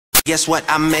guess what,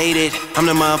 I made it. I'm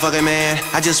the motherfucking man,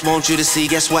 I just want you to see,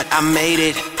 guess what, I made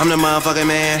it. I'm the motherfucking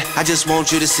man, I just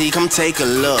want you to see. Come take a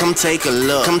look, come take a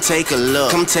look, come take a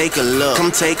look, come take a look,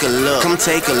 come take a look, come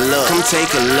take a look, come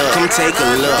take a look, come take a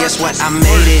look. Guess what, I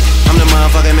made it. I'm the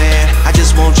motherfucking man, I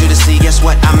just want you to see, guess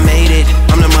what, I made it.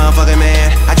 I'm the motherfucking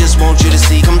man, I just want you to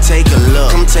see. Come take a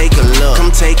look, come take a look,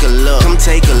 come take a look, come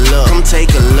take a look, come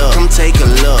take a look, come take a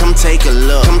look, come take a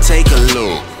look, come take a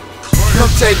look. Come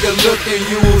take a look and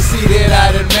you will see that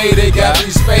I done made it. Got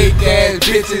these fake ass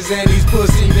bitches and these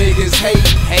pussy niggas hate.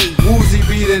 Woozy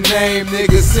be the name,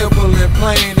 nigga, simple and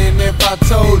plain. And if I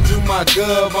told you my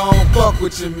gov, I don't fuck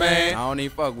with you, man. I don't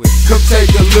even fuck with you. Come take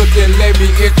a look and let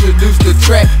me introduce the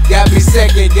track. Got me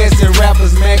second guessing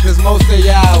rappers, man, cause most of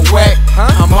y'all whack.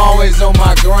 I'm always on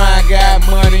my grind, got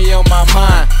money on my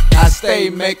mind. I stay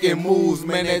making moves,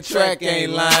 man, that track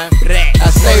ain't lying. I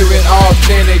stay with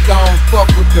authentic, I don't fuck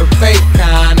with the fake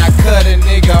kind. I cut a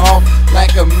nigga off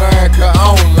like America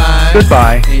Online.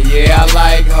 Goodbye. And yeah, I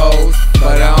like hoes,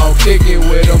 but I don't kick it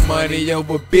with them. Money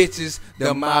over bitches,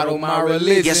 the motto my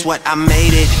religion. Guess what, I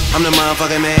made it. I'm the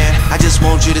motherfucking man, I just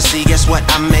want you to see, guess what,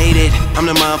 I made it. I'm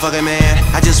the motherfucking man,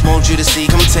 I just want you to see.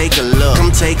 Come take a look, come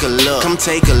take a look, come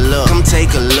take a look, come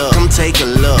take a look, come take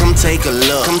a look, come take a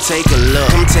look, come take a look,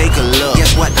 come take a look.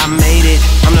 Guess what, I made it.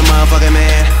 I'm the motherfucking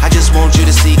man, I just want you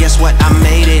to see, guess what, I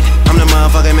made it. I'm the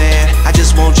motherfucking man, I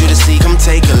just want you to see. Come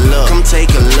take a look, come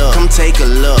take a look, come take a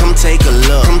look, come take a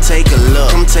look, come take a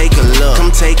look, come take a look,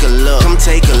 come take a look, come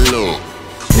take a look.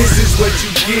 This is what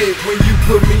you get when you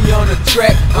put me on the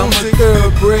track. I'm a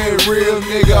thoroughbred, real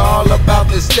nigga, all about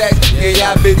the stacks. Yeah,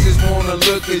 y'all bitches wanna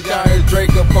look, cause y'all heard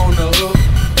Drake up on the hook.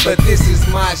 But this is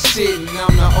my shit, and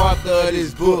I'm the author of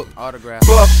this book. Autograph.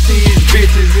 Fuck these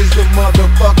bitches, is the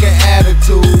motherfucking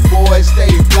attitude. Boy, stay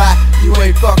fly, you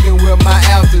ain't fucking with my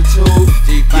altitude.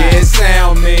 Yeah, it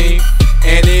sound mean,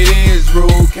 and it is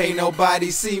rude. Can't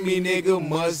nobody see me, nigga,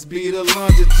 must be the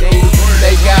longitude.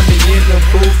 They got me in the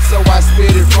booth, so I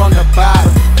spit it from the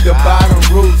bottom. The bottom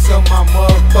roots of my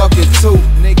motherfucking tooth.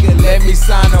 Nigga, let me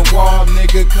sign a wall,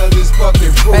 nigga, cause it's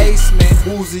fucking proof. Basement,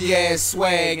 Woozy ass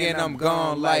swag, and I'm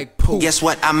gone like poof. Guess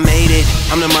what, I made it.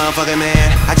 I'm the motherfucking man,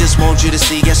 I just want you to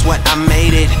see, guess what, I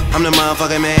made it. I'm the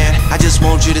motherfucking man, I just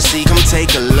want you to see. Come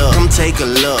take a look, come take a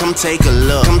look, come take a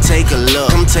look, come take a look,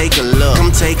 come take a look,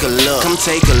 come take a look, come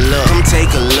take a look, come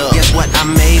take a look. Guess what, I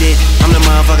made it. I'm the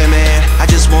motherfucking man, I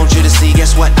just want you to see,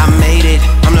 guess what, I made it.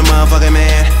 I'm the motherfucking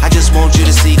man, I just want you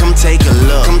to see. Come take a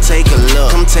look, come take a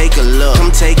look, come take a look,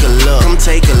 come take a look, come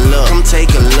take a look, come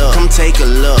take a look, come take a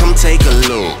look, come take a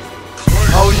look.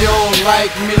 Oh, you don't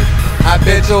like me? I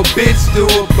bet your bitch do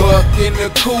a buck in the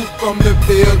coop from the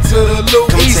field to the loop.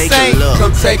 Come He take a sang, look.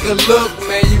 come take a look,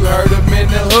 man. You heard him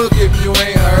in the hook. If you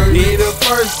ain't heard me the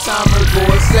first time, go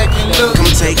a second look.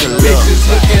 Come take a look. Bitches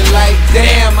looking like,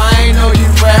 damn, I ain't know you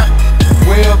rap.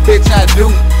 Well, bitch, I do,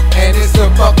 and it's a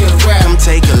fucking rap. Come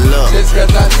take a look. Just cause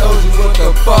I told you what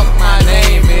the fuck my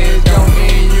name is, don't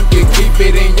mean you can keep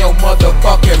it in your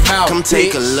motherfucking mouth. Come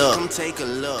take a bitch. look. Come take a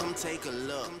look. Come take a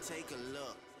look. Come take a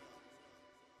look.